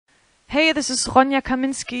Hey, this is Ronja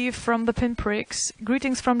Kaminski from the Pinpricks.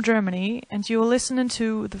 Greetings from Germany, and you're listening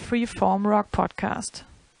to the Freeform Rock Podcast.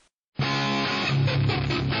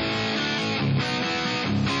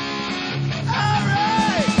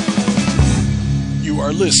 You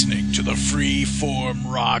are listening to the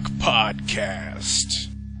Freeform Rock Podcast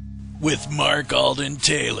with Mark Alden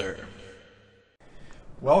Taylor.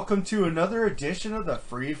 Welcome to another edition of the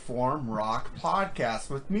Freeform Rock Podcast.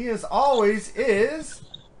 With me, as always, is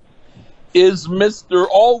Mr.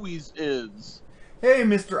 Always Is. Hey,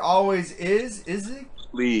 Mr. Always Is he?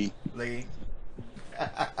 Lee.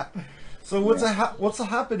 So what's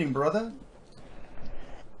happening, brother?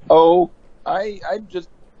 Oh, I just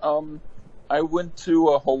I went to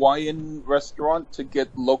a Hawaiian restaurant to get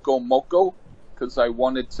Loco Moco because I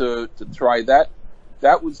wanted to try that.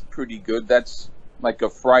 That was pretty good. That's like a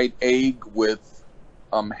fried egg with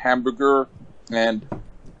hamburger, and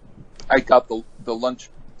I got the lunch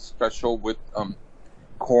special with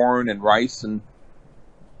corn and rice and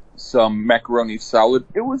some macaroni salad.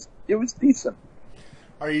 It was decent.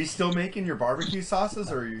 Are you still making your barbecue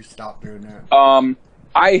sauces, or you stopped doing that?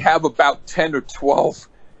 I have about 10 or 12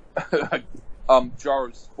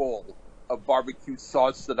 jars full of barbecue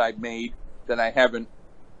sauce that I made that I haven't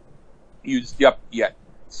used up yet.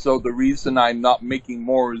 So the reason I'm not making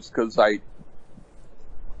more is because I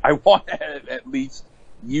want to at least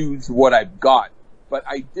use what I've got. But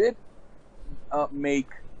I did make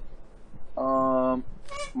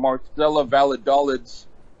Marcella Valladolid's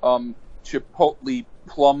chipotle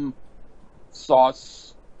plum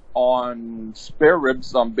sauce on spare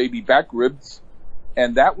ribs, on baby back ribs,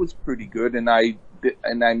 and that was pretty good. And I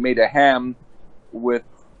made a ham with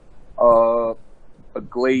a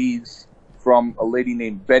glaze from a lady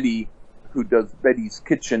named Betty, who does Betty's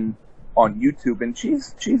Kitchen on YouTube, and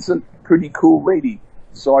she's a pretty cool lady.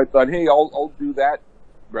 So I thought, hey, I'll do that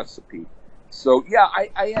recipe. So yeah,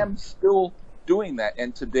 I am still doing that.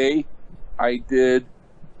 And today I did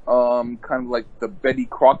kind of like the Betty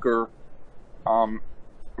Crocker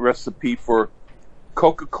recipe for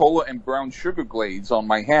Coca-Cola and brown sugar glaze on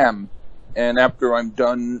my ham. And after I'm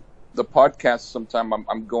done the podcast sometime,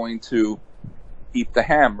 I'm going to eat the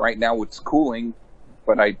ham. Right now it's cooling,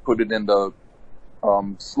 but I put it in the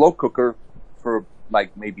slow cooker for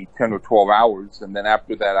like maybe 10 or 12 hours, and then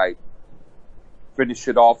after that I finish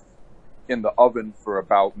it off in the oven for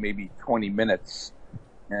about maybe 20 minutes,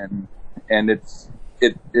 and it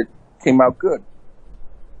came out good.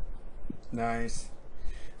 Nice.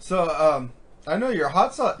 So I know your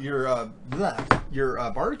hot sauce, your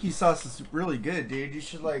barbecue sauce is really good, dude. You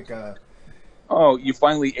should Oh, you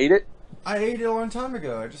finally ate it? I ate it a long time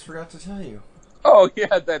ago. I just forgot to tell you. Oh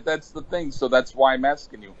yeah, that's the thing. So that's why I'm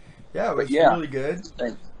asking you. Yeah, it was really good.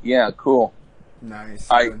 Thanks. Yeah, cool. Nice.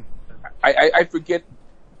 I forget,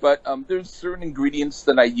 but there's certain ingredients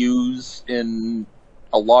that I use in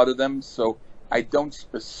a lot of them, so I don't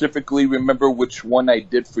specifically remember which one I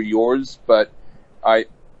did for yours, but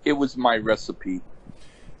it was my recipe.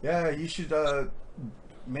 Yeah, you should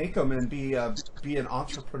make them and be an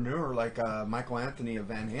entrepreneur like Michael Anthony of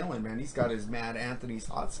Van Halen, man. He's got his Mad Anthony's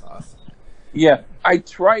hot sauce. Yeah, I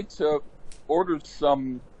tried to order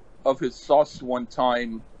some of his sauce one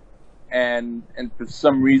time, and for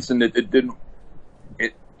some reason it didn't.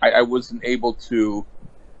 I wasn't able to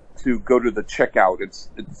go to the checkout.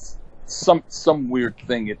 It's some weird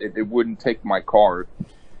thing. It wouldn't take my card.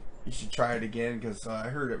 You should try it again because I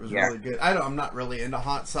heard it was really good. I'm not really into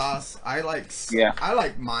hot sauce. I like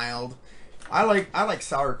mild. I like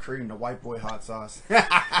sour cream, the white boy hot sauce.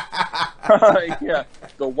 Yeah,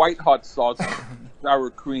 the white hot sauce,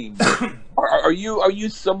 sour cream. Are you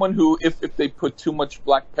someone who, if they put too much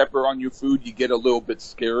black pepper on your food, you get a little bit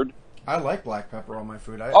scared? I like black pepper on my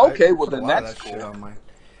food. Well then that's cool. Shit on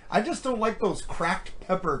I just don't like those cracked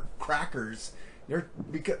pepper crackers.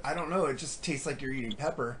 Because I don't know, it just tastes like you're eating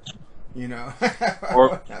pepper, you know.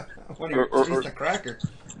 When you taste the cracker.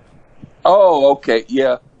 Oh, okay,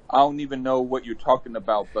 yeah. I don't even know what you're talking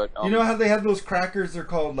about, but you know how they have those crackers? They're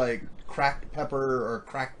called like cracked pepper or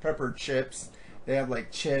cracked pepper chips. They have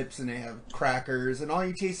like chips and they have crackers, and all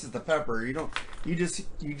you taste is the pepper. You just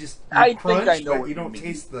I crunch, think I know but what you don't mean.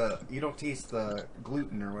 taste the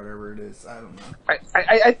gluten or whatever it is. I don't know.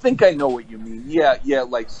 I think I know what you mean. Yeah,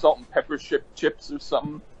 like salt and pepper chips or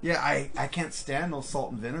something. Yeah, I can't stand those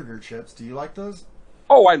salt and vinegar chips. Do you like those?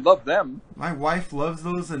 Oh, I love them. My wife loves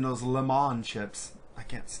those, and those lemon chips. I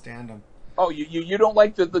can't stand them. Oh, you don't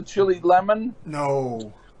like the chili lemon?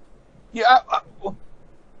 No. Yeah.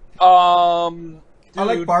 I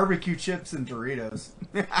like barbecue chips and Doritos.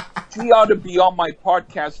 She ought to be on my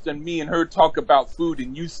podcast and me and her talk about food,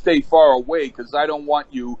 and you stay far away because I don't want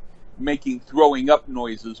you making throwing up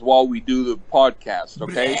noises while we do the podcast,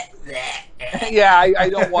 okay? Yeah, I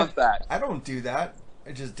don't want that. I don't do that.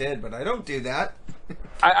 I just did, but I don't do that.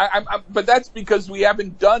 But that's because we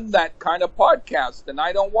haven't done that kind of podcast, and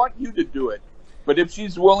I don't want you to do it. But if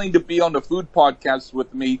she's willing to be on the food podcast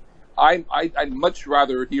with me, I'd much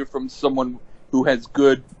rather hear from someone who has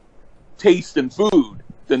good taste in food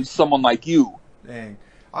than someone like you. Dang.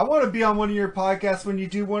 I want to be on one of your podcasts when you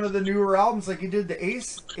do one of the newer albums, like you did the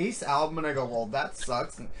Ace album, and I go, well, that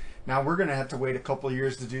sucks. And now we're going to have to wait a couple of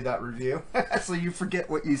years to do that review, so you forget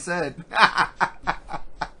what you said.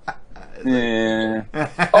 Yeah.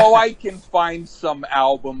 Oh, I can find some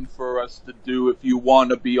album for us to do if you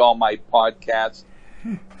want to be on my podcast.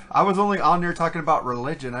 I was only on there talking about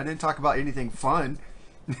religion. I didn't talk about anything fun.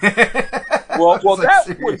 Well, like, that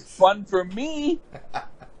serious. was fun for me.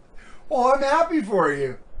 Well, I'm happy for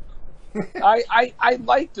you. I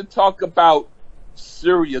like to talk about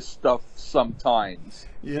serious stuff sometimes.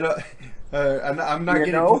 You know, I'm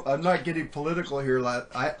not getting political here.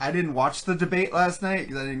 I didn't watch the debate last night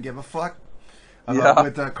because I didn't give a fuck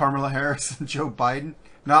with Kamala Harris and Joe Biden.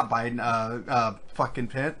 Not Biden. Fucking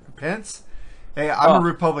Pence. Hey, I'm a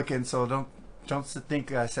Republican, so don't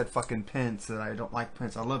think I said fucking Pence that I don't like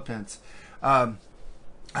Pence. I love Pence.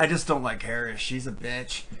 I just don't like Harris. She's a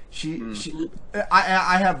bitch.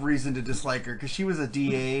 I have reason to dislike her because she was a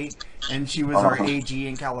DA and she was our AG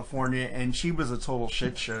in California, and she was a total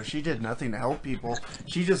shit show. She did nothing to help people.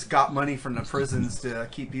 She just got money from the prisons to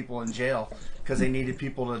keep people in jail because they needed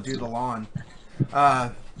people to do the lawn.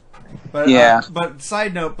 But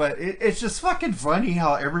side note, it's just fucking funny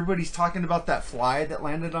how everybody's talking about that fly that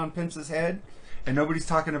landed on Pence's head, and nobody's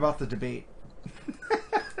talking about the debate.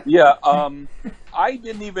 Yeah, I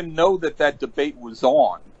didn't even know that debate was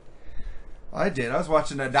on. I did. I was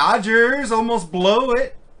watching the Dodgers almost blow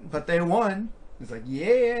it, but they won. It's like,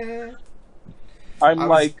 yeah. I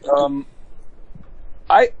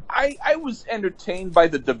was entertained by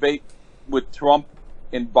the debate with Trump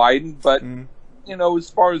and Biden, but you know, as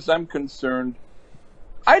far as I'm concerned,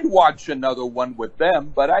 I'd watch another one with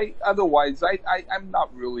them. But I'm not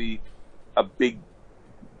really a big.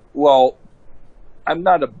 Well, I'm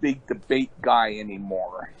not a big debate guy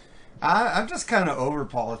anymore. I'm just kind of over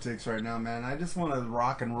politics right now, man. I just want to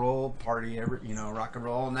rock and roll, party rock and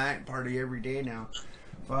roll all night, party every day now.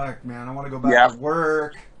 Fuck, man. I want to go back to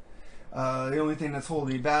work. The only thing that's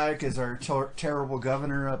holding me back is our terrible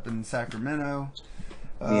governor up in Sacramento.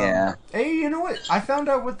 Hey, you know what? I found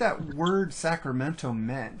out what that word Sacramento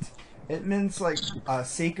meant. It means like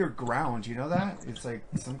sacred ground. You know that? It's like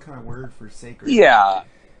some kind of word for sacred. Yeah.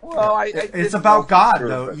 Well, it's about God,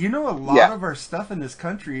 though. You know, a lot of our stuff in this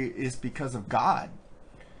country is because of God.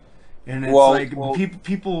 And it's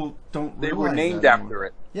people don't realize they were named that after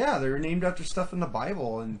it. Yeah, they were named after stuff in the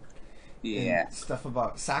Bible and stuff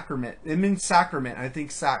about sacrament. It means sacrament. I think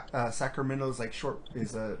Sacramento is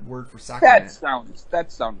is a word for sacrament.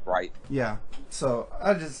 That sounds right. Yeah. So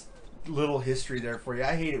little history there for you.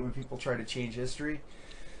 I hate it when people try to change history.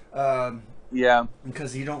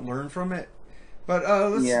 Because you don't learn from it. But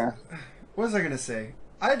what was I gonna say?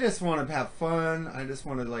 I just want to have fun. I just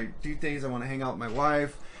want to do things. I want to hang out with my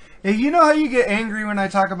wife. Hey, you know how you get angry when I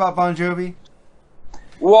talk about Bon Jovi?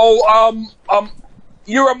 Well,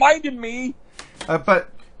 you reminded me. But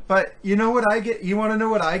you know what I get? You want to know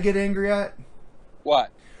what I get angry at? What?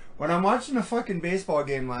 When I'm watching a fucking baseball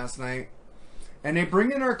game last night, and they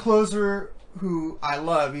bring in our closer, who I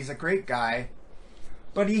love. He's a great guy.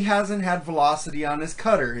 But he hasn't had velocity on his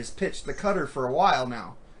cutter, the cutter, for a while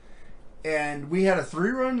now. And we had a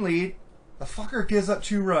 3-run lead. The fucker gives up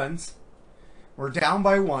 2 runs. We're down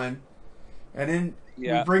by 1. And then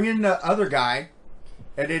we bring in the other guy.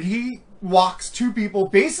 And then he walks 2 people.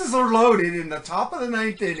 Bases are loaded in the top of the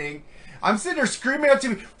 9th inning. I'm sitting there screaming at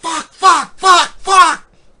TV, fuck!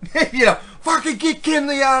 You know, fucking get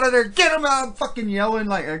Kinley out of there. Get him out. I'm fucking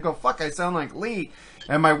yelling I go, fuck, I sound like Lee.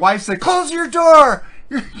 And my wife said, close your door.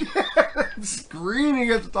 Screaming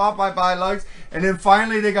at the top of my lungs, and then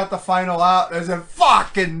finally they got the final out. I said,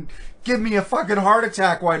 "Fucking give me a fucking heart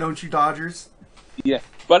attack, why don't you, Dodgers?" Yeah,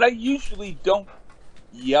 but I usually don't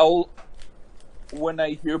yell when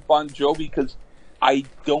I hear Bon Jovi because I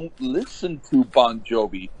don't listen to Bon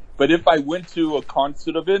Jovi. But if I went to a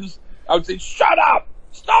concert of his, I would say, "Shut up!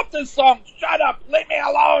 Stop this song! Shut up! Leave me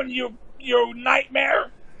alone, you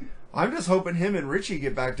nightmare!" I'm just hoping him and Richie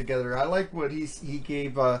get back together. I like what he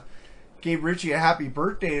gave Richie a happy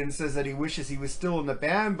birthday and says that he wishes he was still in the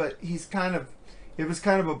band, but it was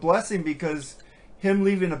kind of a blessing because him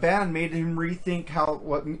leaving the band made him rethink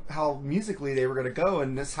how musically they were going to go.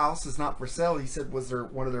 And This House Is Not For Sale, he said, was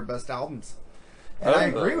one of their best albums. And I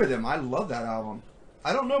agree with him. I love that album.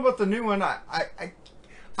 I don't know about the new one.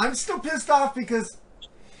 I'm still pissed off because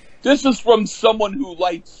this is from someone who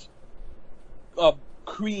likes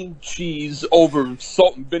cream cheese over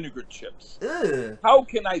salt and vinegar chips. Ugh. How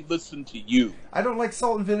can I listen to you? I don't like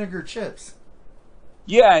salt and vinegar chips.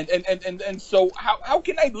 Yeah, and so how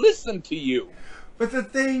can I listen to you? But the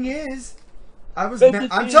thing is, I'm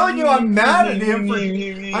telling you, I'm mad at him for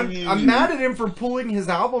I'm mad at him for pulling his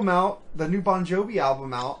album out, the new Bon Jovi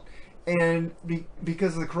album out, and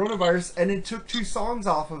because of the coronavirus, and then took 2 songs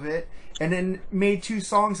off of it, and then made 2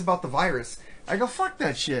 songs about the virus. I go, fuck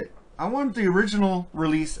that shit. I want the original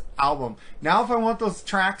release album. Now, if I want those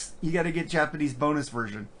tracks, you got to get Japanese bonus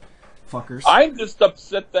version, fuckers. I'm just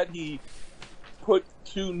upset that he put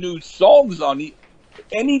 2 new songs on.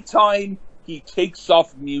 Anytime he takes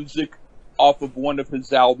off music off of one of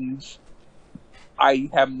his albums, I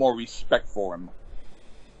have more respect for him.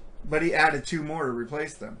 But he added 2 more to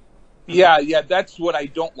replace them. Yeah, that's what I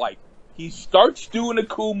don't like. He starts doing a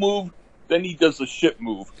cool move, then he does a shit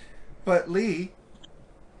move. But Lee...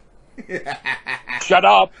 Shut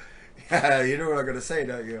up! You know what I'm going to say,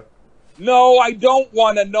 don't you? No, I don't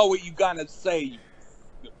want to know what you're going to say.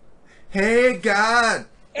 Hey, God!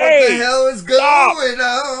 Hey, what the hell is going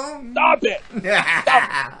on? Stop it!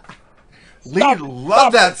 Stop. Lee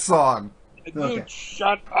loved that song. Dude, Okay.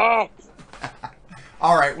 shut up!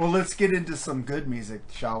 All right, well, let's get into some good music,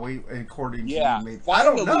 shall we? According to Yeah, you, maybe.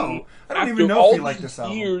 finally, I don't know. I don't even after know all if you like these this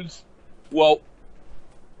album. years, well,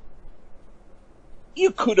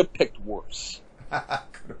 you could have picked worse.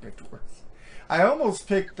 Could have picked worse. I almost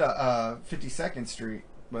picked 52nd Street,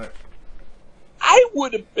 but I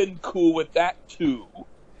would have been cool with that too.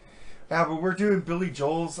 yeah, but we're doing Billy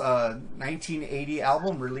Joel's 1980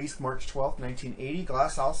 album, released March 12th, 1980.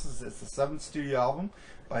 Glass Houses is the 7th studio album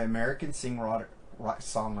by American songwriter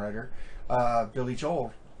Billy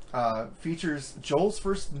Joel. Features Joel's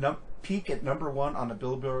first peak at #1 on the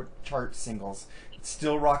Billboard chart singles. It's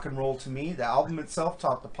still rock and roll to me. The album itself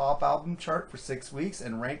topped the pop album chart for 6 weeks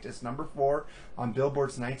and ranked as #4 on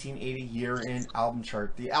Billboard's 1980 year-end album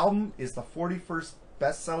chart. The album is the 41st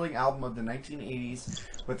best-selling album of the 1980s,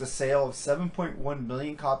 with a sale of 7.1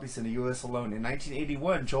 million copies in the U.S. alone. In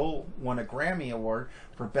 1981, Joel won a Grammy Award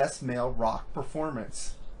for Best Male Rock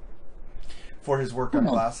Performance for his work on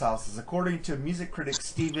Glass Houses. According to music critic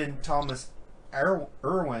Stephen Thomas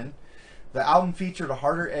Erwin, the album featured a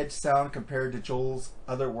harder edge sound compared to Joel's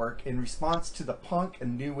other work. In response to the punk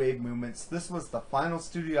and new wave movements, this was the final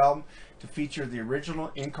studio album to feature the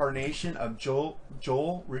original incarnation of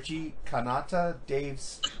Joel, Richie Kanata, Dave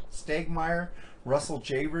Stegmeyer, Russell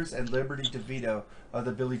Javers, and Liberty DeVito of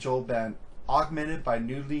the Billy Joel Band, augmented by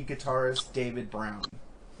new lead guitarist David Brown.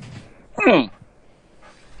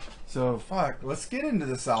 So, fuck, let's get into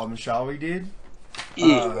this album, shall we, dude?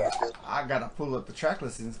 Yeah. I gotta pull up the track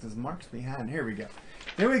listings because Mark's behind. Here we go.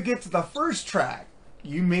 Then we get to the first track,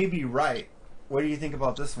 You May Be Right. What do you think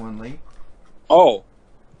about this one, Lee? Oh,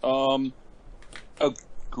 a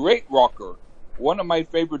great rocker. One of my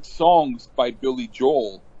favorite songs by Billy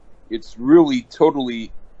Joel. It's really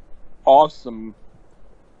totally awesome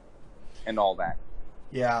and all that.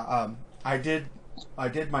 Yeah, I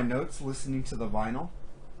did my notes listening to the vinyl,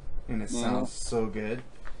 and it sounds so good.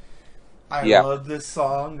 I love this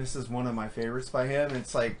song. This is one of my favorites by him.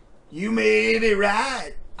 It's like, you may be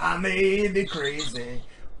right, I may be crazy.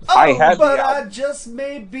 Oh, but I just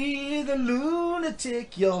may be the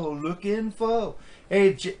lunatic you're looking for.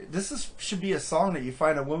 Hey, this should be a song that you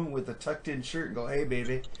find a woman with a tucked-in shirt and go, hey,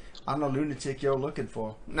 baby, I'm the lunatic you're looking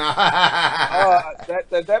for.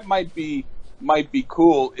 That might be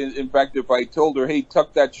cool. In fact, if I told her, hey,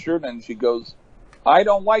 tuck that shirt in, she goes, I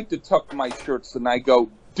don't like to tuck my shirts, and I go,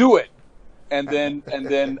 do it. And then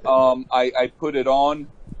I put it on.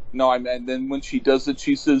 And then when she does it,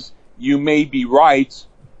 she says, you may be right.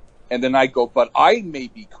 And then I go, but I may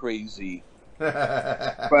be crazy.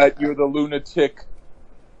 But you're the lunatic.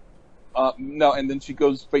 No, and then she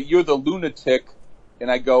goes, but you're the lunatic. And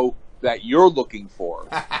I go, that you're looking for.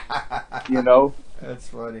 You know? That's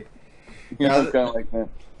funny. Yeah, kind of like that.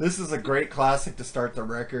 This is a great classic to start the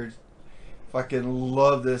record. Fucking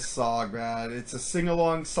love this song, man. It's a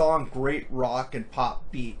sing-along song, great rock and pop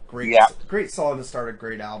beat. Great song to start a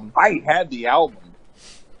great album. I had the album.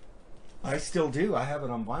 I still do. I have it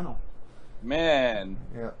on vinyl. Man.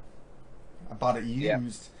 Yeah. I bought it used. Yeah.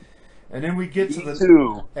 And then we get to the...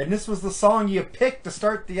 too. And this was the song you picked to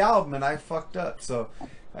start the album, and I fucked up. So,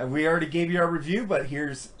 we already gave you our review, but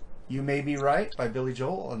here's You May Be Right by Billy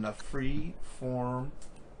Joel on the Freeform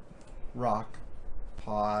Rock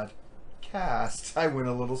Podcast. I went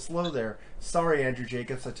a little slow there. Sorry, Andrew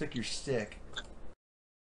Jacobs, I took your stick.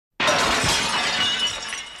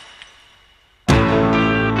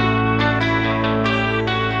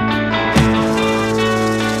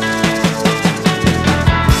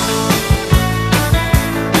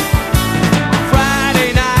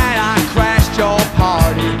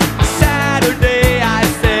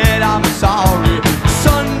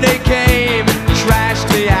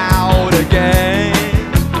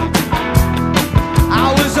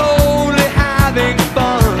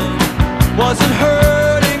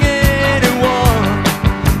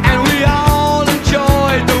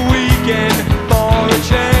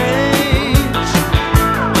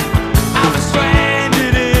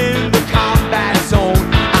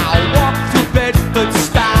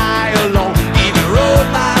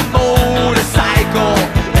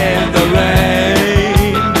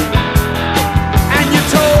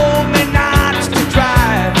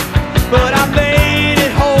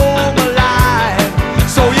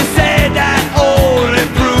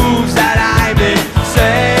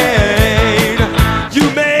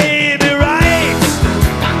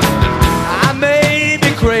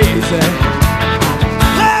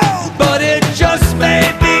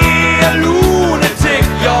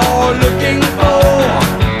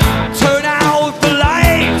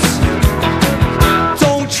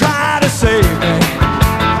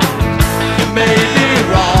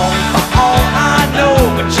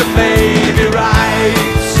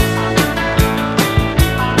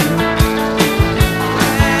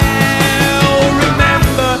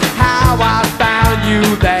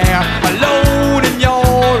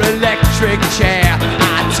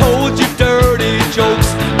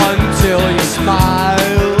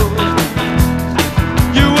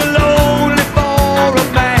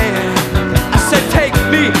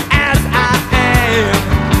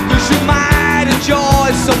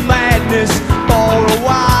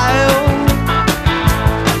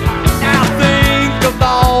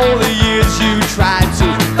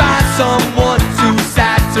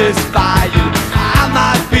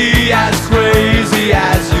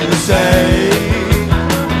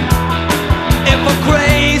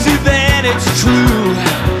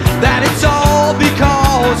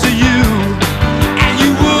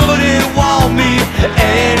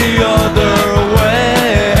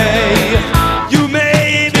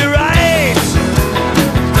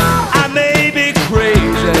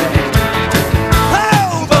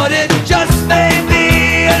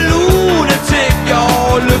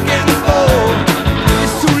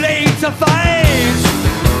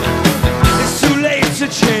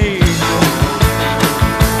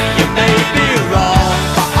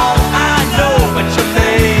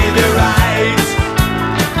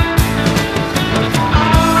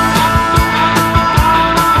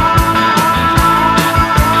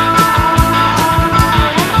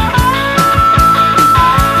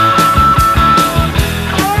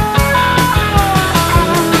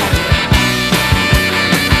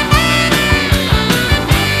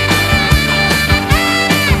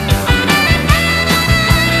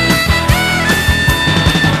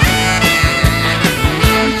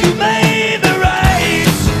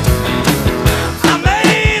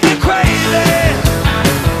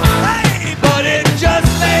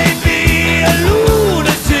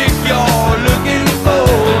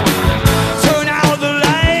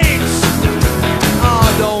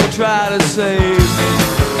 try to save me.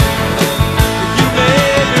 You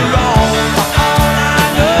may be wrong, for all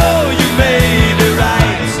I know you may be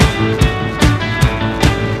right.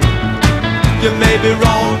 You may be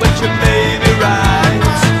wrong, but you may be right.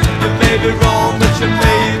 You may be wrong, but you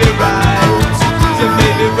may be right. You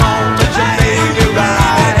may be wrong, but you may be right.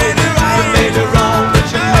 You may be wrong, but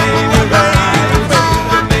you may be right. You may be wrong, but you may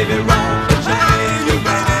be right. You may be wrong, but you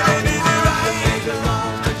may be right. You may be wrong,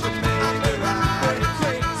 but you may be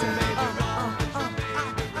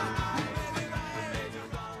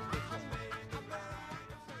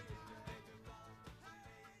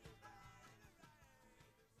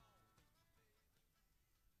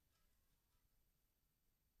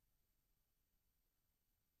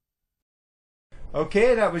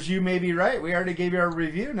Okay, that was You May Be Right. We already gave you our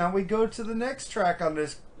review. Now we go to the next track on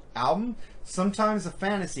this album, Sometimes a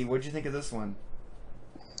Fantasy. What'd you think of this one?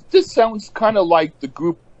 This sounds kind of like the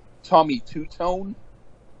group Tommy Two-Tone.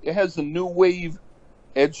 It has a new wave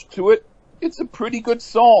edge to it. It's a pretty good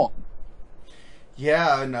song.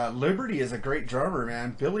 Yeah, and Liberty is a great drummer,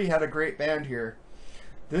 man. Billy had a great band here.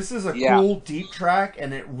 This is a cool, deep track,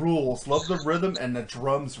 and it rules. Love the rhythm, and the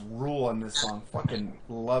drums rule on this song. Fucking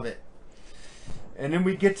love it. And then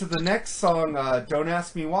we get to the next song, Don't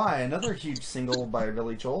Ask Me Why, another huge single by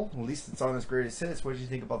Billy Joel. At least it's on his greatest hits. What did you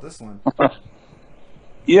think about this one?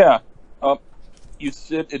 Yeah. You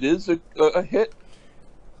said it is a hit?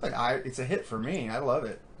 It's a hit for me. I love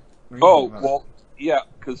it. Yeah,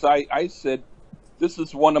 because I said this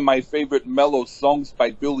is one of my favorite mellow songs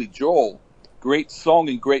by Billy Joel. Great song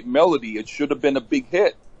and great melody. It should have been a big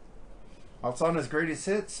hit. Well, it's on his greatest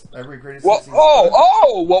hits. Every greatest hits.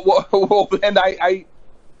 Then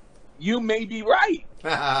You may be right.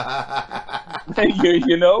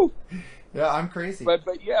 you know. Yeah, I'm crazy. But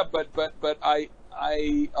I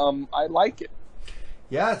like it.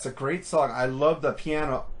 Yeah, it's a great song. I love the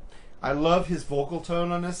piano. I love his vocal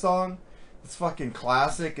tone on this song. It's fucking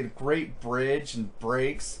classic and great bridge and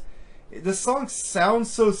breaks. This song sounds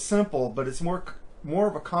so simple, but it's more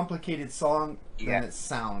of a complicated song than it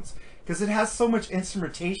sounds. Because it has so much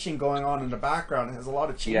instrumentation going on in the background. It has a lot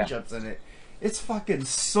of change-ups in it. It's fucking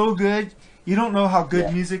so good. You don't know how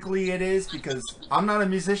good musically it is because I'm not a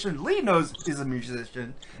musician. Lee is a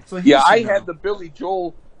musician. So I had the Billy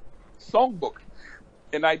Joel songbook.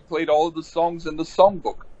 And I played all of the songs in the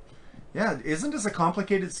songbook. Yeah, isn't this a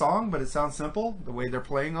complicated song, but it sounds simple, the way they're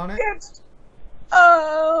playing on it?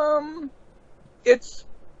 It's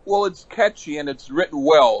catchy and it's written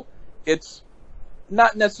well. It's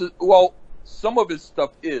not necessarily, well, some of his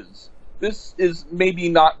stuff is. This is maybe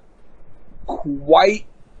not quite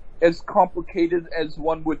as complicated as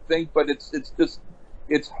one would think, but it's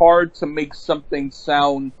hard to make something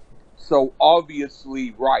sound so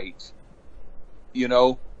obviously right. You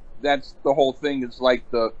know, that's the whole thing, is like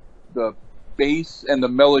the bass and the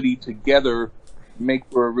melody together make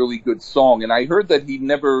for a really good song. And I heard that he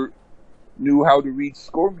never knew how to read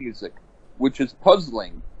score music, which is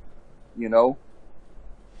puzzling, you know.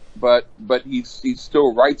 But he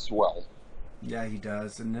still writes well. Yeah, he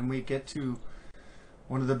does. And then we get to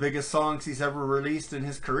one of the biggest songs he's ever released in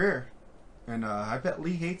his career. And I bet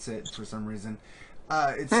Lee hates it for some reason.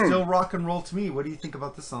 It's still rock and roll to me. What do you think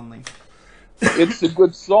about this song, Lee? It's a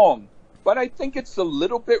good song. But I think it's a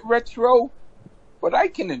little bit retro. But I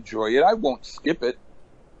can enjoy it. I won't skip it.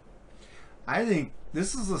 I think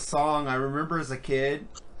this is a song I remember as a kid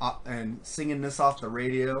and singing this off the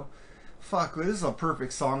radio. Fuck, this is a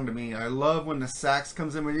perfect song to me. I love when the sax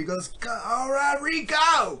comes in, when he goes, "All right,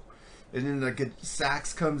 Rico!" And then the good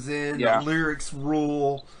sax comes in, the lyrics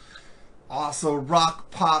rule. Also,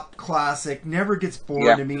 rock pop classic, never gets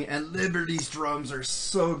bored to me. And Liberty's drums are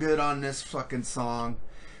so good on this fucking song.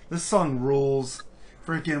 This song rules.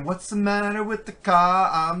 Freaking, what's the matter with the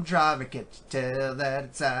car I'm driving? Can't you tell that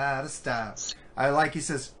it's out of style? I like, he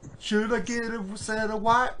says, should I get a set of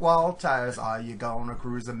white wall tires? Are you gonna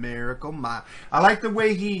cruise a miracle mile? I like the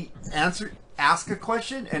way he asks a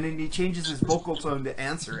question and then he changes his vocal tone to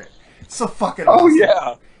answer it. It's so fucking awesome. Oh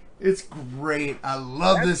yeah, it's great. I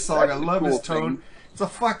love this song. I love his tone. It's a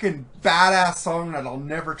fucking badass song that I'll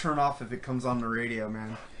never turn off if it comes on the radio,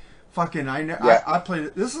 man. Fucking, I played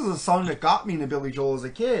it. This is a song that got me into Billy Joel as a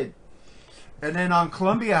kid. And then on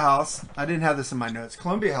Columbia House, I didn't have this in my notes.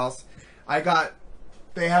 Columbia House,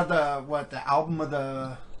 they had the album of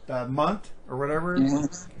the month or whatever,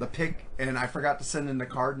 the pick, and I forgot to send in the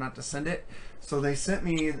card, not to send it. So they sent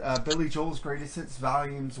me Billy Joel's Greatest Hits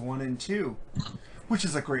Volumes 1 and 2, which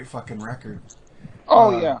is a great fucking record.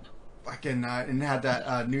 Oh, yeah. Fucking, and had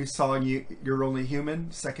that new song, You're Only Human,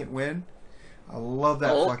 Second Wind. I love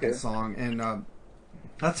that fucking song. And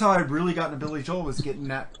That's how I really got into Billy Joel, was getting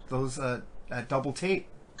that double tape.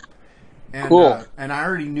 And, cool. And I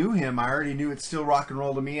already knew him. I already knew It's Still Rock and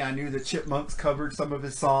Roll to Me. I knew the Chipmunks covered some of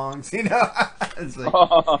his songs. You know, it's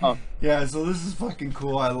like, yeah. So this is fucking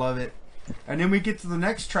cool. I love it. And then we get to the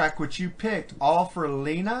next track, which you picked, All for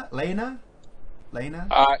Lena.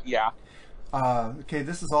 Yeah. Okay,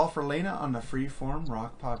 this is All for Lena on the Freeform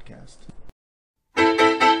Rock Podcast.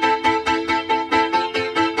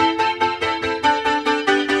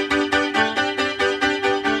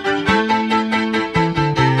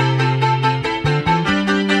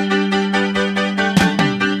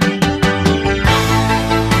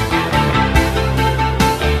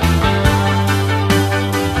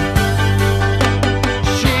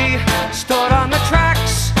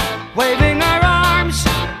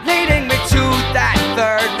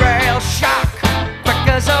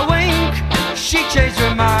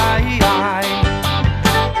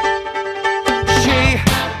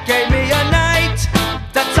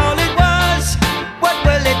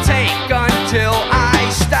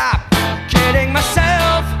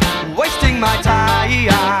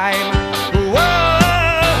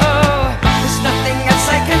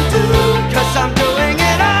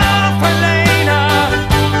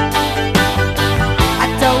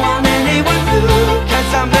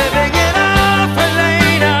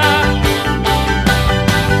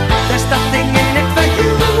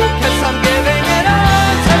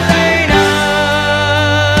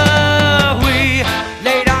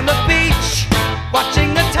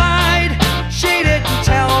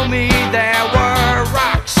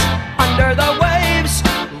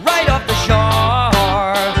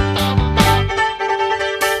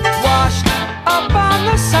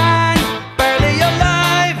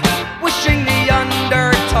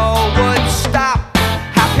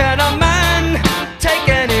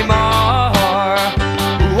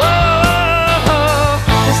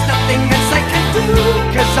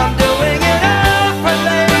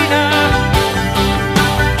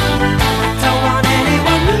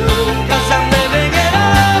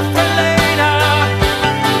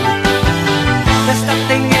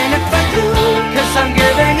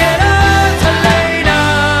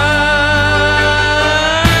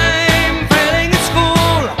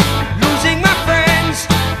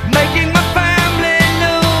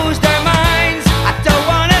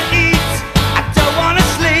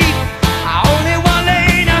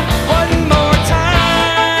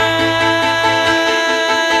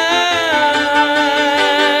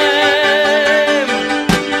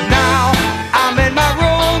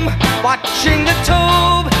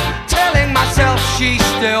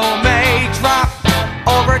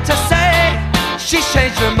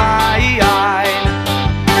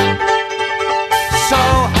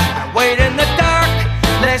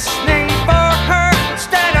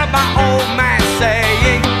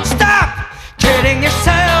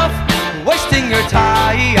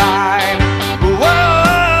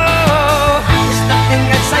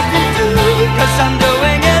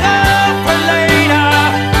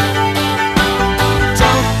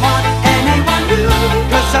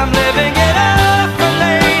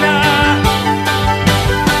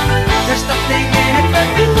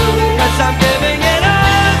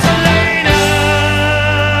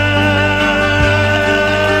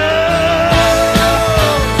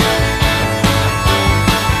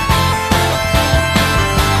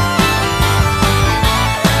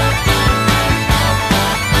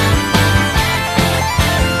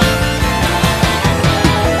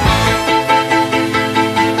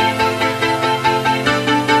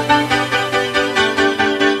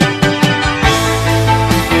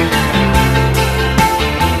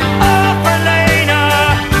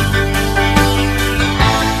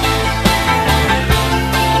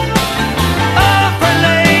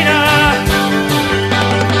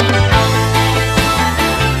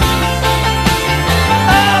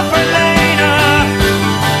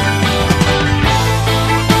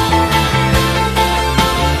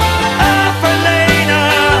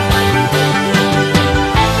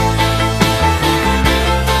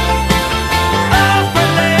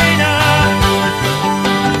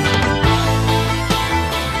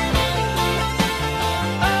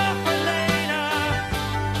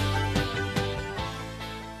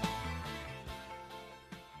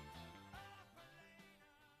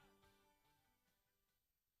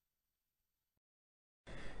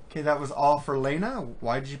 Okay, that was All for Lena.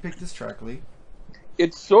 Why did you pick this track, Lee?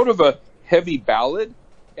 It's sort of a heavy ballad,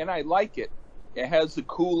 and I like it. It has a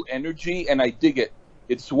cool energy, and I dig it.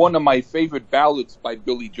 It's one of my favorite ballads by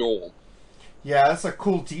Billy Joel. Yeah, that's a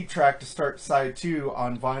cool deep track to start side 2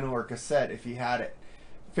 on vinyl or cassette if you had it.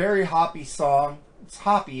 Very hoppy song. it's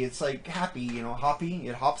hoppy. It's like happy, you know, hoppy.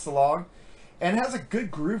 It hops along, and it has a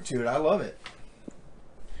good groove to it. I love it.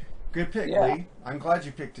 Good pick, Lee. I'm glad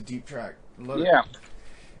you picked a deep track. Love it.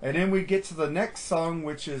 And then we get to the next song,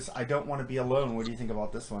 which is "I Don't Want to Be Alone." What do you think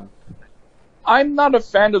about this one? I'm not a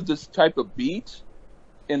fan of this type of beat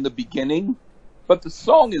in the beginning, but the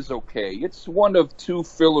song is okay. It's one of two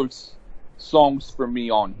filler songs for me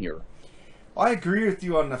on here. I agree with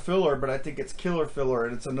you on the filler, but I think it's killer filler,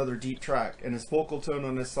 and it's another deep track. And his vocal tone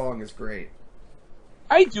on this song is great.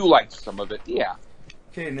 I do like some of it, yeah.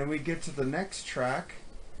 Okay, and then we get to the next track,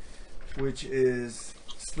 which is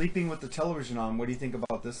 "Sleeping with the Television On." What do you think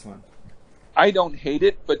about this one? I don't hate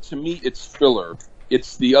it, but to me it's filler.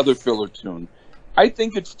 It's the other filler tune. I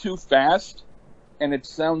think it's too fast, and it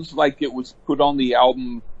sounds like it was put on the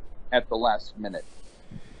album at the last minute.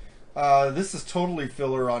 This is totally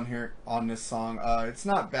filler on here on this song. It's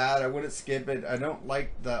not bad. I wouldn't skip it. I don't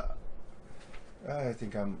like the. I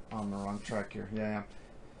think I'm on the wrong track here.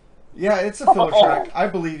 Yeah, it's a filler track. I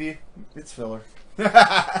believe you. It's filler.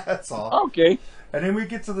 That's all. Okay. And then we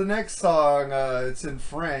get to the next song. It's in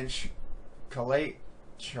French. Calais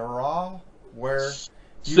Chara, where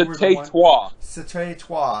you were the one. C'était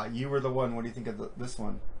toi. You were the one. What do you think of this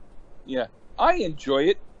one? Yeah, I enjoy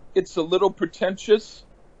it. It's a little pretentious,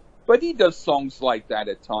 but he does songs like that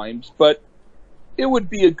at times. But it would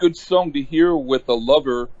be a good song to hear with a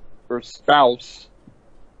lover or spouse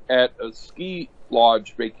at a ski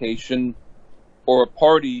lodge vacation or a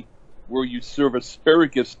party where you serve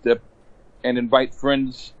asparagus dip and invite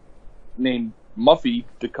friends named Muffy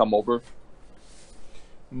to come over.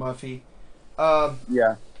 Muffy.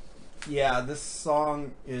 Yeah. Yeah, this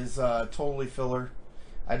song is totally filler.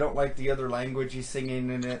 I don't like the other language he's singing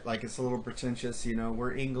in it. Like, it's a little pretentious, you know.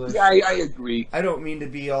 We're English. Yeah, I agree. I don't mean to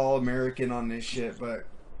be all American on this shit, but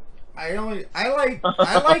I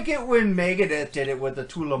like it when Megadeth did it with the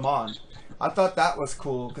Tout le Monde. I thought that was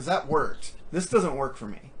cool because that worked. This doesn't work for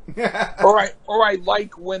me. or I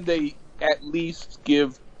like when they at least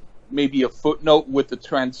give maybe a footnote with the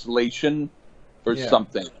translation or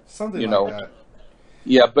something. Something like that.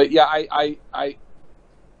 Yeah, but yeah,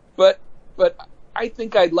 but I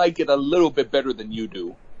think I like it a little bit better than you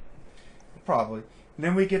do. Probably. And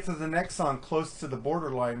then we get to the next song, "Close to the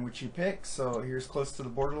Borderline," which you picked. So here's "Close to the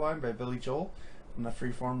Borderline" by Billy Joel on the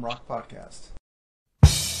Freeform Rock Podcast.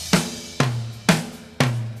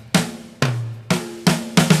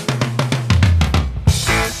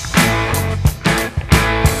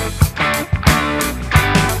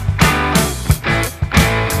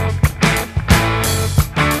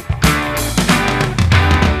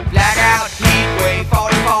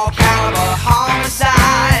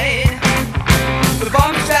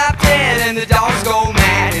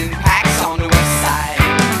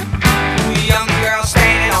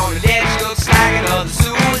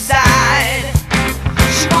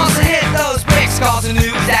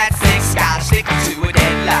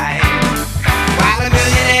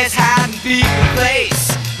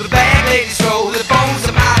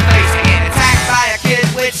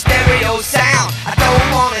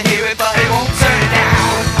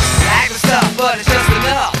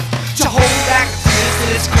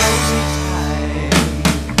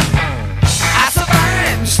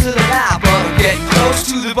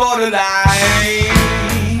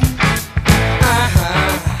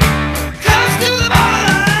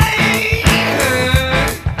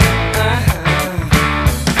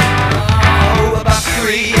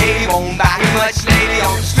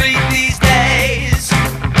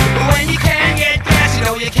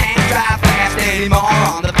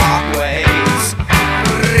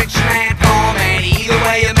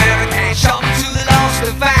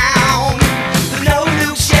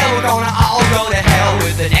 Gonna all go to hell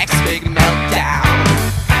with the next big meltdown.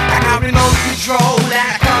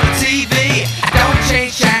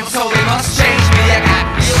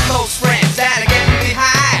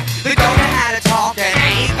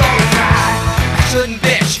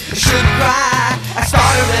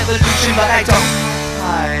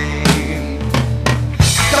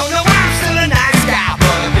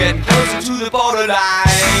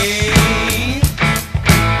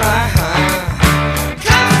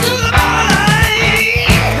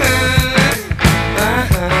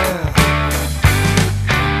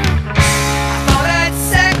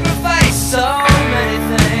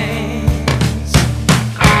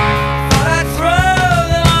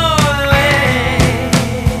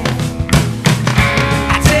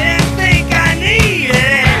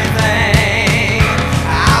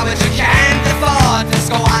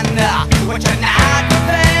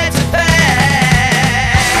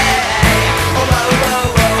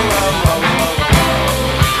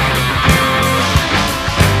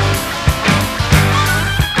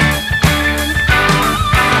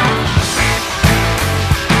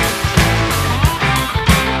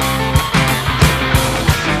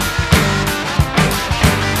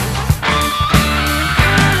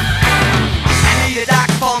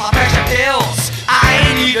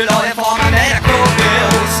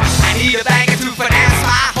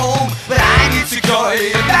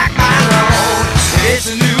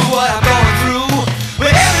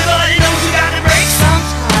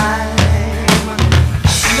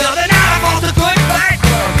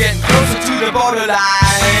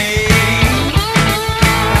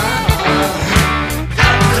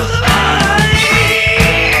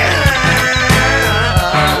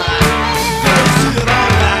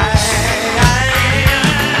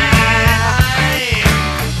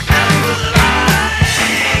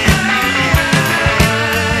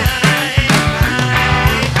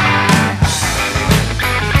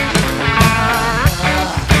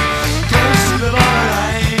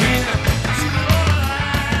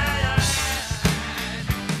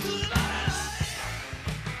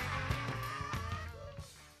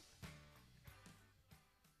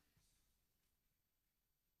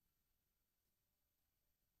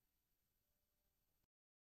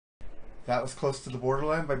 That was Close to the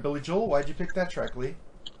Borderline by Billy Joel. Why'd you pick that track, Lee?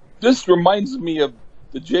 This reminds me of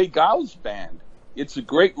the Jay Giles Band. It's a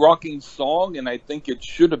great rocking song, and I think it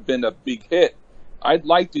should have been a big hit. I'd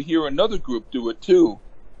like to hear another group do it, too.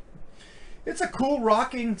 It's a cool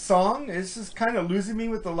rocking song. It's just kind of losing me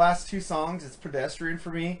with the last two songs. It's pedestrian for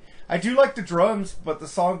me. I do like the drums, but the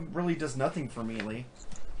song really does nothing for me, Lee.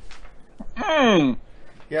 Yeah,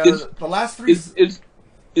 the last three...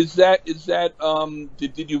 Is that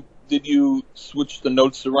did you switch the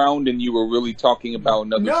notes around and you were really talking about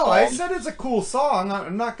another song? No, I said it's a cool song.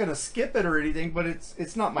 I'm not going to skip it or anything, but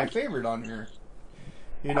it's not my favorite on here.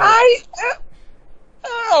 You know.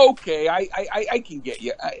 Okay, I can get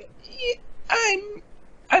you.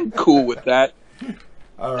 I'm cool with that.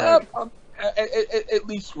 All right. At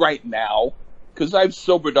least right now, because I've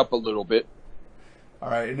sobered up a little bit. All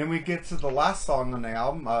right, and then we get to the last song on the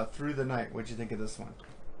album, Through the Night. What'd you think of this one?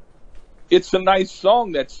 It's a nice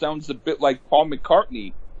song that sounds a bit like Paul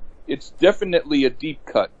McCartney. It's definitely a deep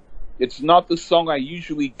cut. It's not the song I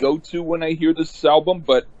usually go to when I hear this album,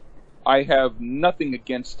 but I have nothing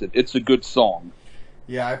against it. It's a good song.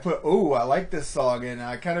 Yeah, I like this song, and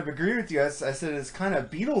I kind of agree with you. I said it's kind of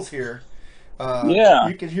Beatles here. Yeah.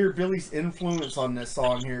 You can hear Billy's influence on this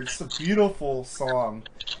song here. It's a beautiful song.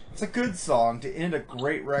 It's a good song to end a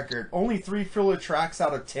great record. Only 3 filler tracks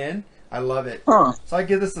out of 10. I love it. Huh. So I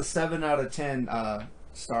give this a 7 out of 10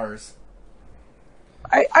 stars.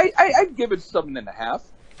 I'd give it 7.5.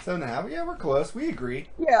 7.5? Yeah, we're close. We agree.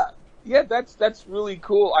 Yeah, that's really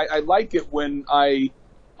cool. I like it when I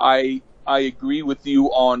agree with you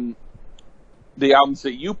on the albums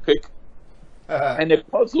that you pick, and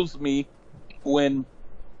it puzzles me when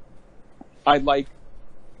I like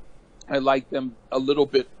them a little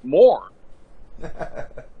bit more.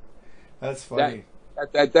 That's funny.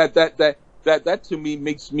 That to me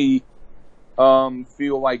makes me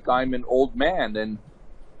feel like I'm an old man and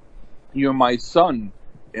you're my son,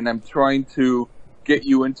 and I'm trying to get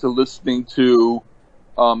you into listening to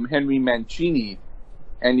Henry Mancini,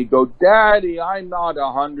 and you go, "Daddy, I'm not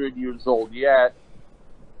 100 years old yet."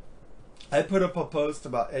 I put up a post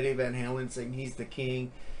about Eddie Van Halen saying he's the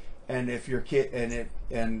king, and if your kid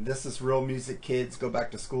and this is real music, kids go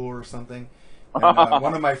back to school or something. And,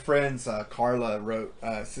 one of my friends, Carla, wrote,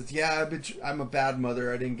 says, "Yeah, I'm a bad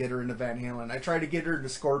mother. I didn't get her into Van Halen. I tried to get her into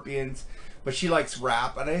Scorpions, but she likes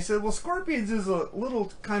rap." And I said, "Well, Scorpions is a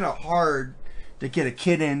little kind of hard to get a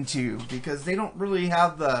kid into because they don't really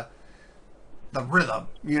have the rhythm,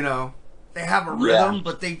 you know. They have a rhythm,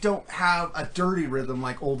 but they don't have a dirty rhythm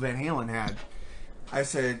like old Van Halen had." I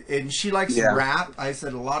said, and she likes rap. I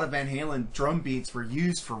said a lot of Van Halen drum beats were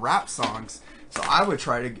used for rap songs. So I would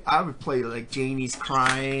play like Janie's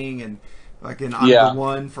Crying and like an I'm the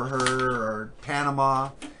One for her or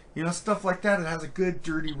Panama, you know, stuff like that. It has a good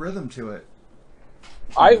dirty rhythm to it.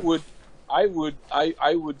 I would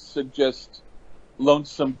suggest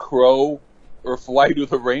Lonesome Crow or Fly to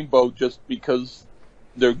the Rainbow just because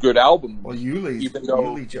they're good albums. Well,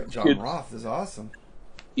 John Roth is awesome.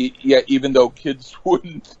 Even though kids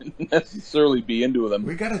wouldn't necessarily be into them.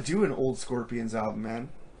 We got to do an old Scorpions album, man.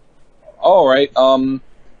 All right. How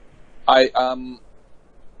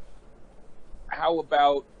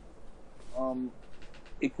about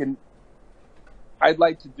I'd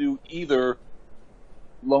like to do either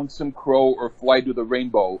Lonesome Crow or Fly to the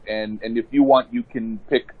Rainbow, and if you want, you can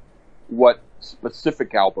pick what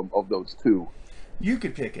specific album of those two. You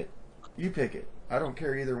could pick it. You pick it. I don't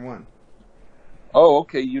care either one. Oh,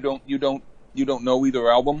 okay. You don't know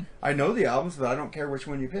either album? I know the albums, but I don't care which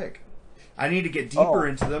one you pick. I need to get deeper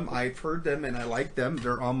into them. I've heard them and I like them.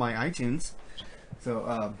 They're on my iTunes.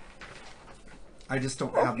 So I just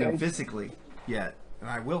don't have them physically yet. And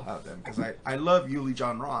I will have them because I love Uli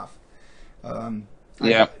John Roth.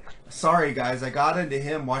 Sorry, guys. I got into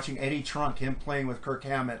him watching Eddie Trunk, him playing with Kirk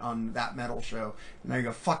Hammett on That Metal Show. And I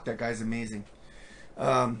go, fuck, that guy's amazing.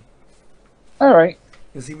 All right.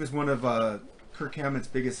 Because he was one of Kirk Hammett's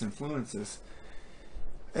biggest influences.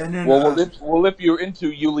 And then, well, if you're into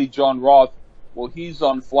Uli John Roth, well, he's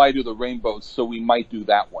on Fly to the Rainbow, so we might do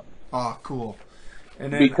that one. Oh, cool.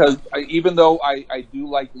 And then, because even though I do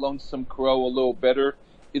like Lonesome Crow a little better,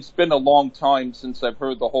 it's been a long time since I've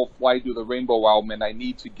heard the whole Fly to the Rainbow album, and I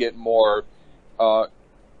need to get more,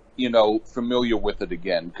 familiar with it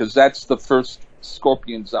again, because that's the first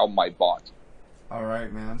Scorpions album I bought. All right,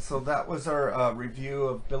 man. So that was our review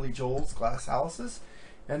of Billy Joel's Glass Houses.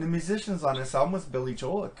 And the musicians on this album was Billy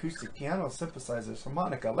Joel, acoustic piano, synthesizers,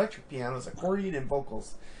 harmonica, electric pianos, accordion, and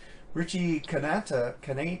vocals. Richie Kanata,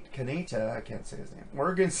 I can't say his name,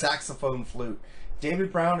 organ, saxophone, flute.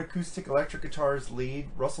 David Brown, acoustic electric guitars lead.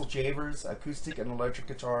 Russell Javers, acoustic and electric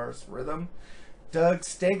guitars rhythm. Doug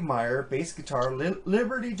Stegmeyer, bass guitar.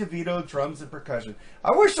 Liberty DeVito, drums and percussion.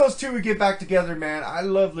 I wish those two would get back together, man. I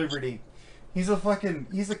love Liberty. He's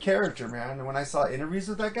a character, man. And when I saw interviews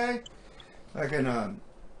with that guy,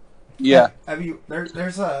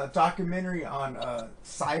 there's a documentary on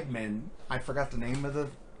Sidemen. I forgot the name of the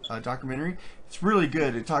documentary. It's really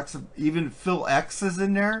good. It talks, even Phil X is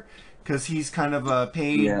in there, because he's kind of a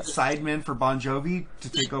paid sideman for Bon Jovi to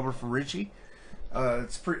take over for Richie. And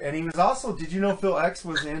he was also, did you know Phil X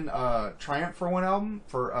was in Triumph for one album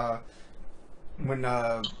for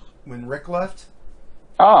when Rick left?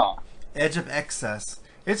 Ah. Edge of Excess.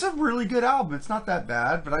 It's a really good album. It's not that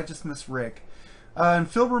bad, but I just miss Rick. And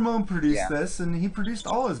Phil Ramone produced this, and he produced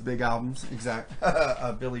all his big albums.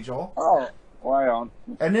 Billy Joel. Oh, right on.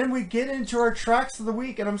 And then we get into our tracks of the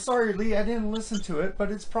week, and I'm sorry, Lee, I didn't listen to it,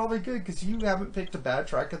 but it's probably good because you haven't picked a bad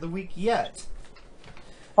track of the week yet.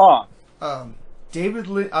 Huh. I'll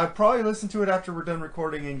probably listen to it after we're done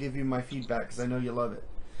recording and give you my feedback because I know you love it.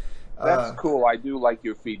 That's cool. I do like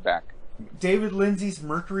your feedback. David Lindsay's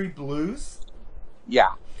Mercury Blues. Yeah.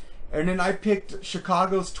 And then I picked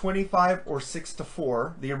Chicago's 25 or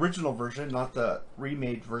 6-4, the original version, not the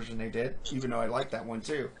remade version they did, even though I like that one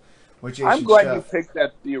too. I'm glad you picked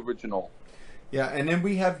the original. Yeah, and then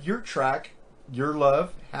we have your track, Your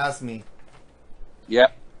Love Has Me.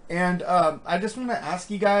 Yep. And I just want to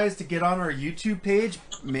ask you guys to get on our YouTube page.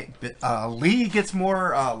 Lee gets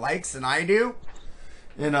more likes than I do.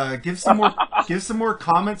 And give some more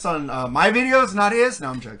comments on my videos, not his. No,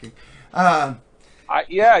 I'm joking.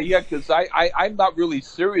 Because I'm not really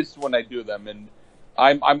serious when I do them, and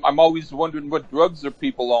I'm always wondering what drugs are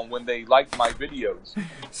people on when they like my videos.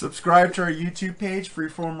 Subscribe to our YouTube page,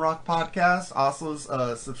 Freeform Rock Podcast. Also,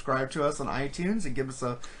 subscribe to us on iTunes and give us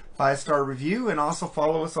a 5-star review, and also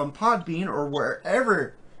follow us on Podbean or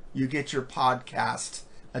wherever you get your podcast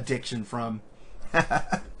addiction from.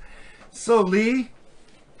 So, Lee,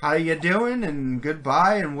 how you doing? And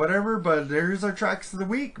goodbye and whatever. But there's our tracks of the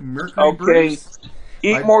week. Mercury Bruce.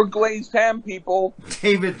 Eat more glazed ham, people.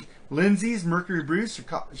 David Lindsay's Mercury Bruce,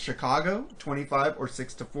 Chicago, 25 or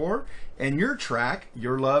 6-4. And your track,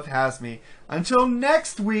 Your Love Has Me. Until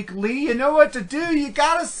next week, Lee, you know what to do. You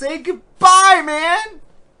gotta say goodbye, man.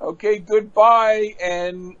 Okay, goodbye.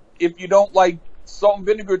 And if you don't like salt and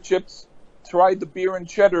vinegar chips, try the beer and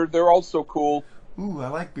cheddar. They're also cool. Ooh, I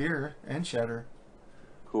like beer and cheddar.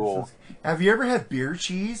 Cool. Have you ever had beer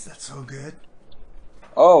cheese? That's so good.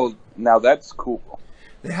 Oh, now that's cool.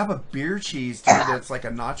 They have a beer cheese, dude, that's like a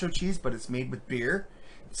nacho cheese, but it's made with beer.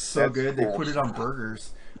 It's so That's good. cool. They put it on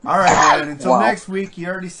burgers. All right, man. Until next week, you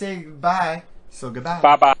already say goodbye. So goodbye.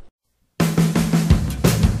 Bye-bye.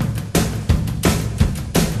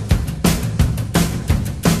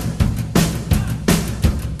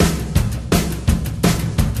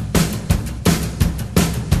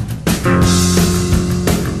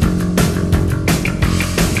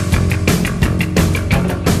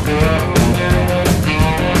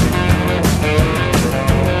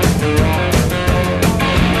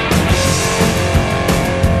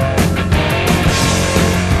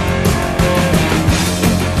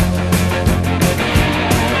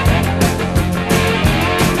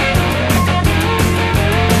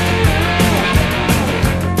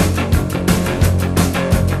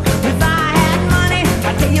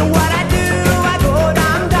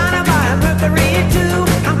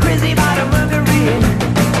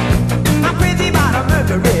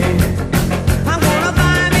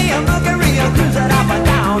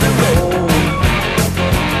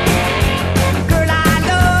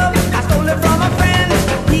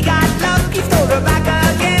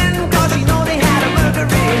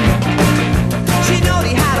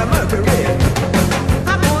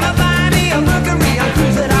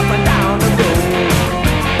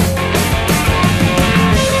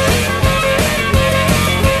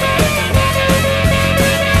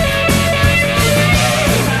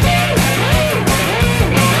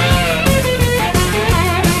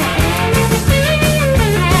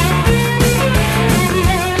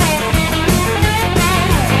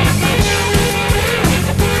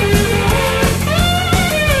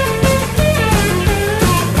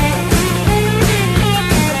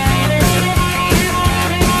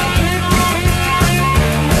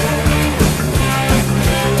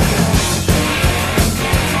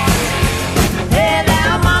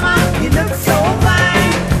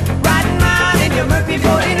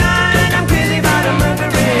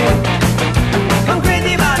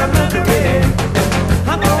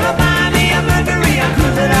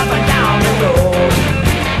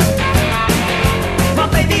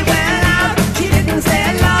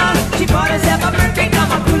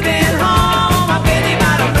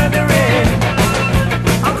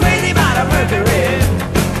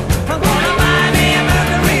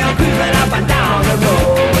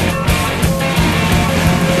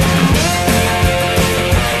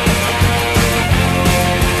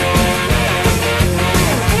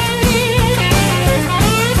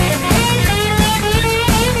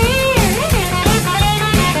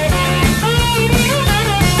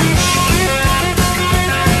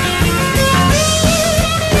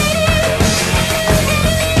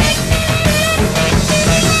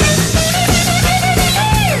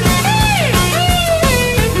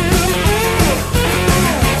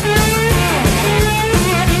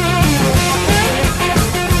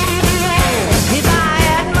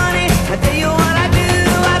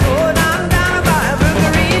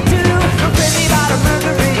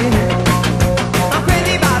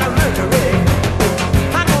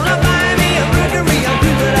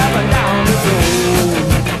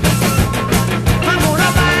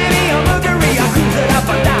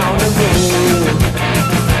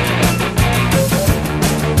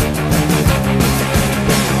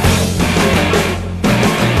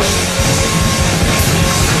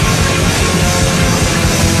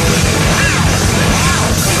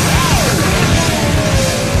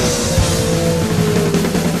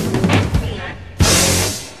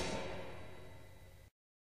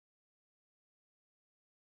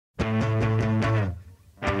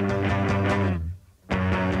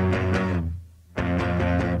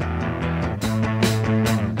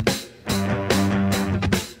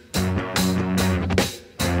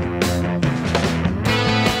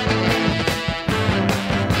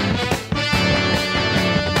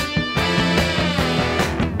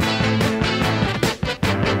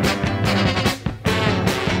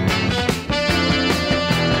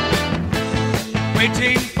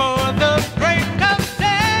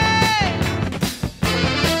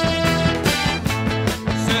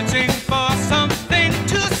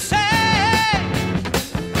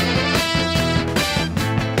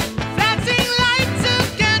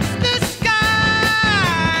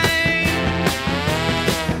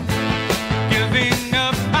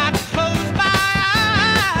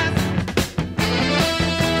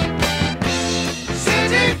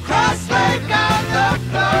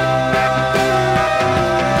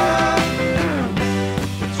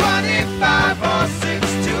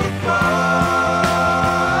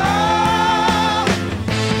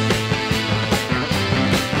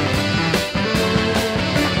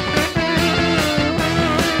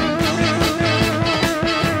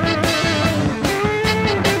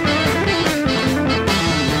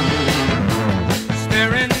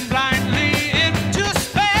 staring blindly into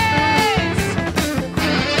space,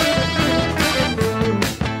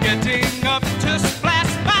 getting up to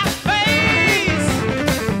splash my face,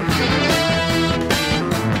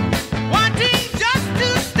 wanting just to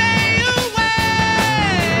stay away,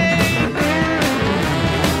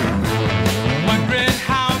 wondering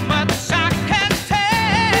how much I can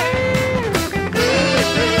take.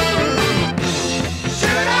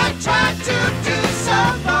 Should I try to do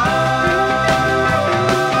some more?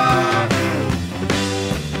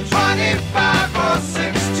 25 or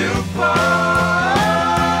 6 to 4.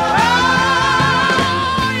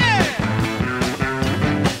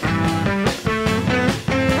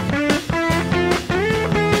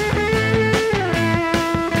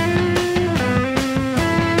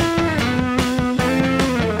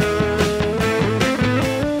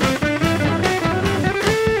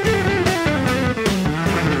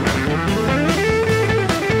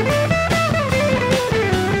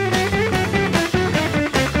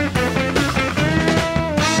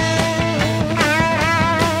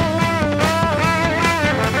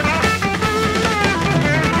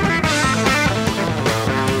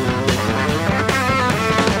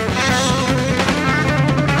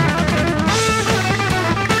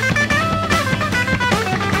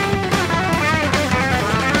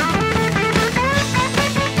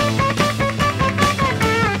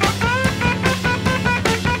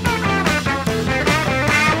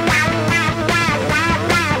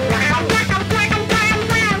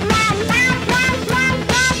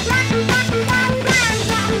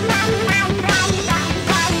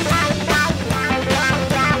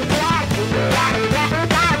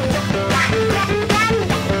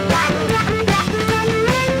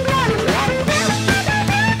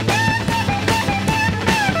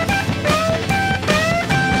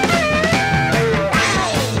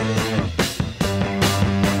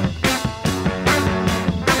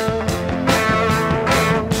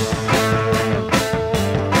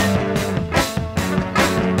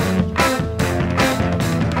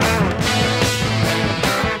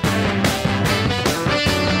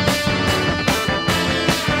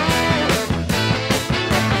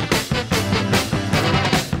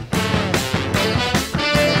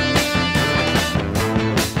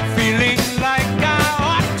 Feeling like I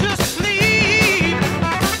ought to sleep.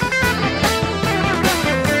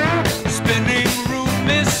 Spinning room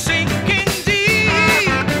is sinking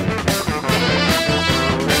deep.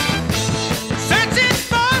 Searching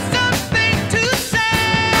for something to say.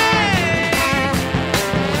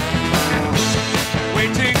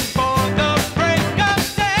 Waiting for the break of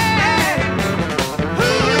day.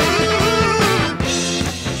 Ooh,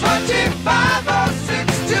 25 or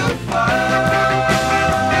 6 to 4.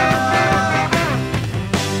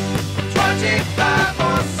 25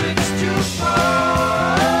 or 6 to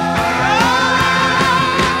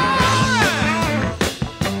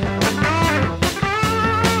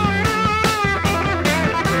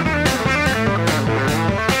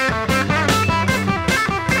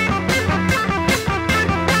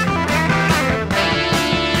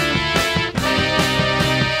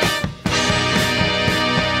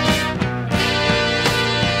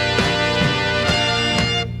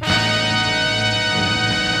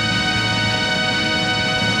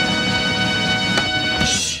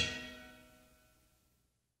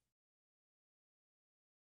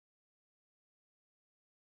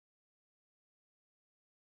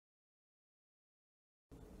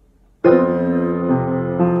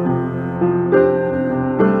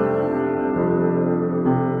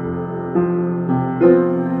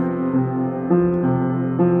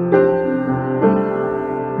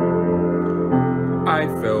I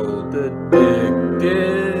felt addicted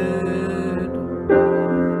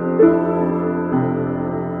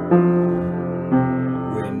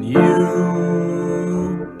when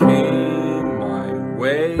you came my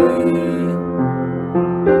way.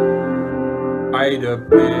 I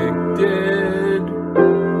depicted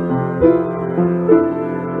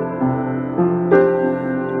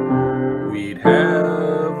we'd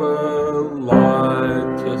have a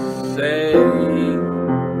lot to say,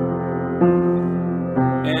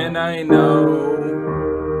 and I know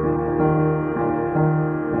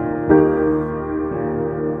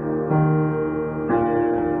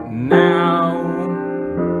now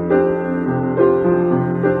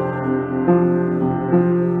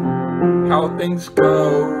how things go,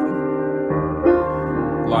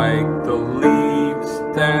 like the leaves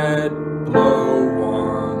that blow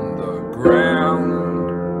on the ground.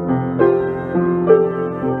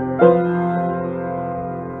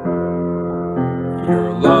 Your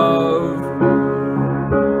love,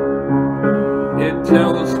 it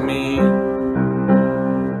tells me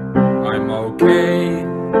I'm okay.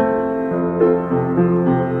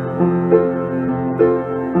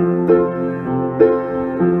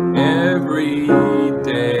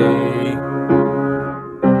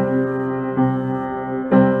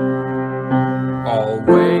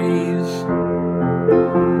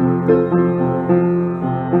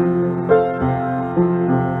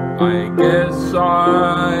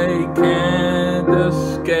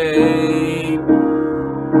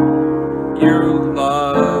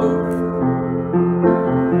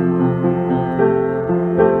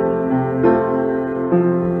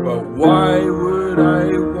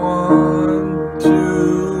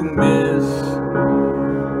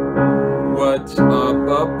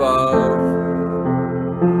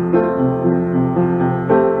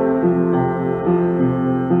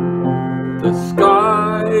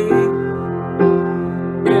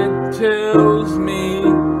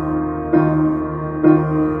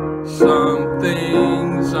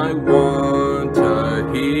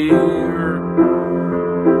 here,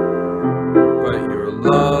 but your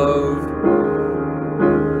love,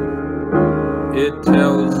 it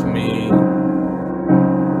tells me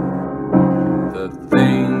the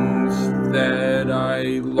things that I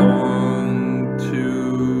long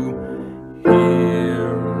to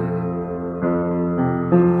hear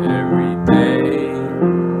every day.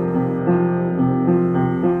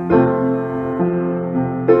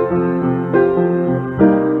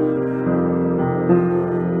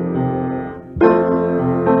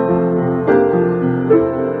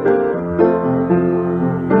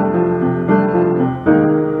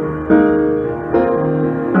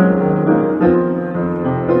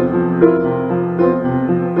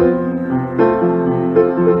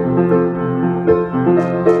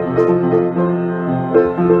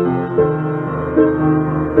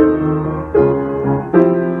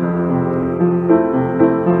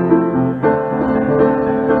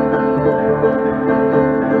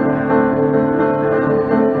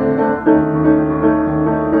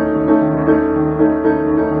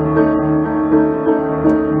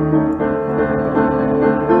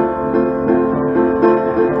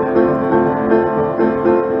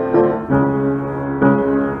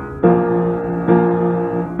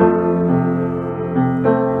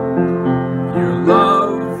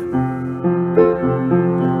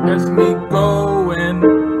 Has me going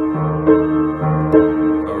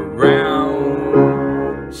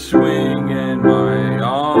around, swinging my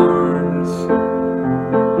arms.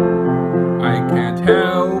 I can't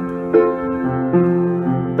help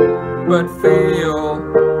but feel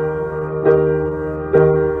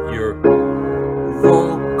your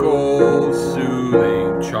vocal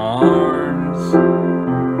soothing charms,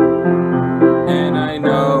 and I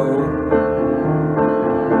know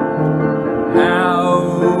how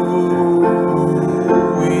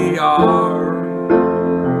we are.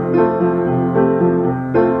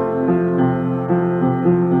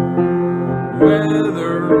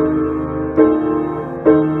 Whether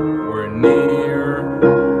we're near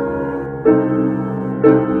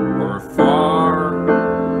or far,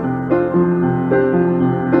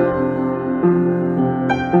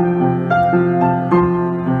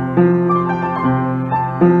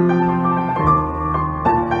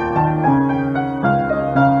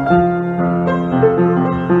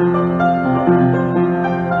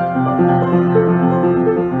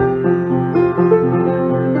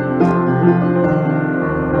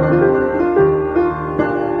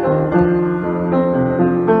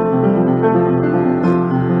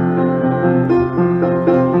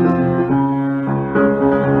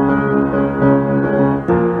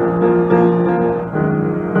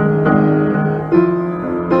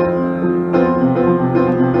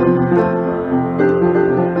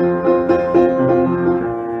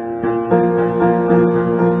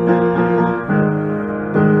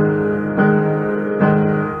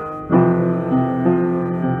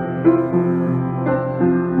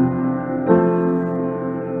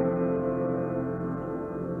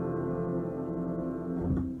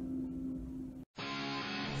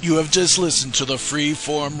 You have just listened to the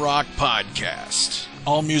Freeform Rock Podcast.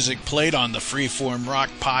 All music played on the Freeform Rock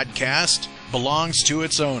Podcast belongs to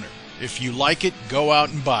its owner. If you like it, go out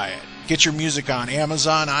and buy it. Get your music on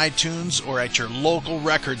Amazon, iTunes, or at your local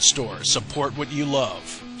record store. Support what you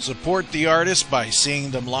love. Support the artist by seeing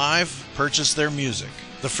them live. Purchase their music.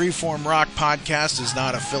 The Freeform Rock Podcast is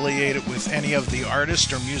not affiliated with any of the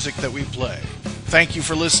artists or music that we play. Thank you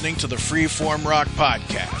for listening to the Freeform Rock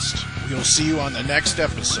Podcast. We'll see you on the next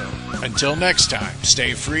episode. Until next time,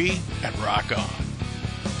 stay free and rock on.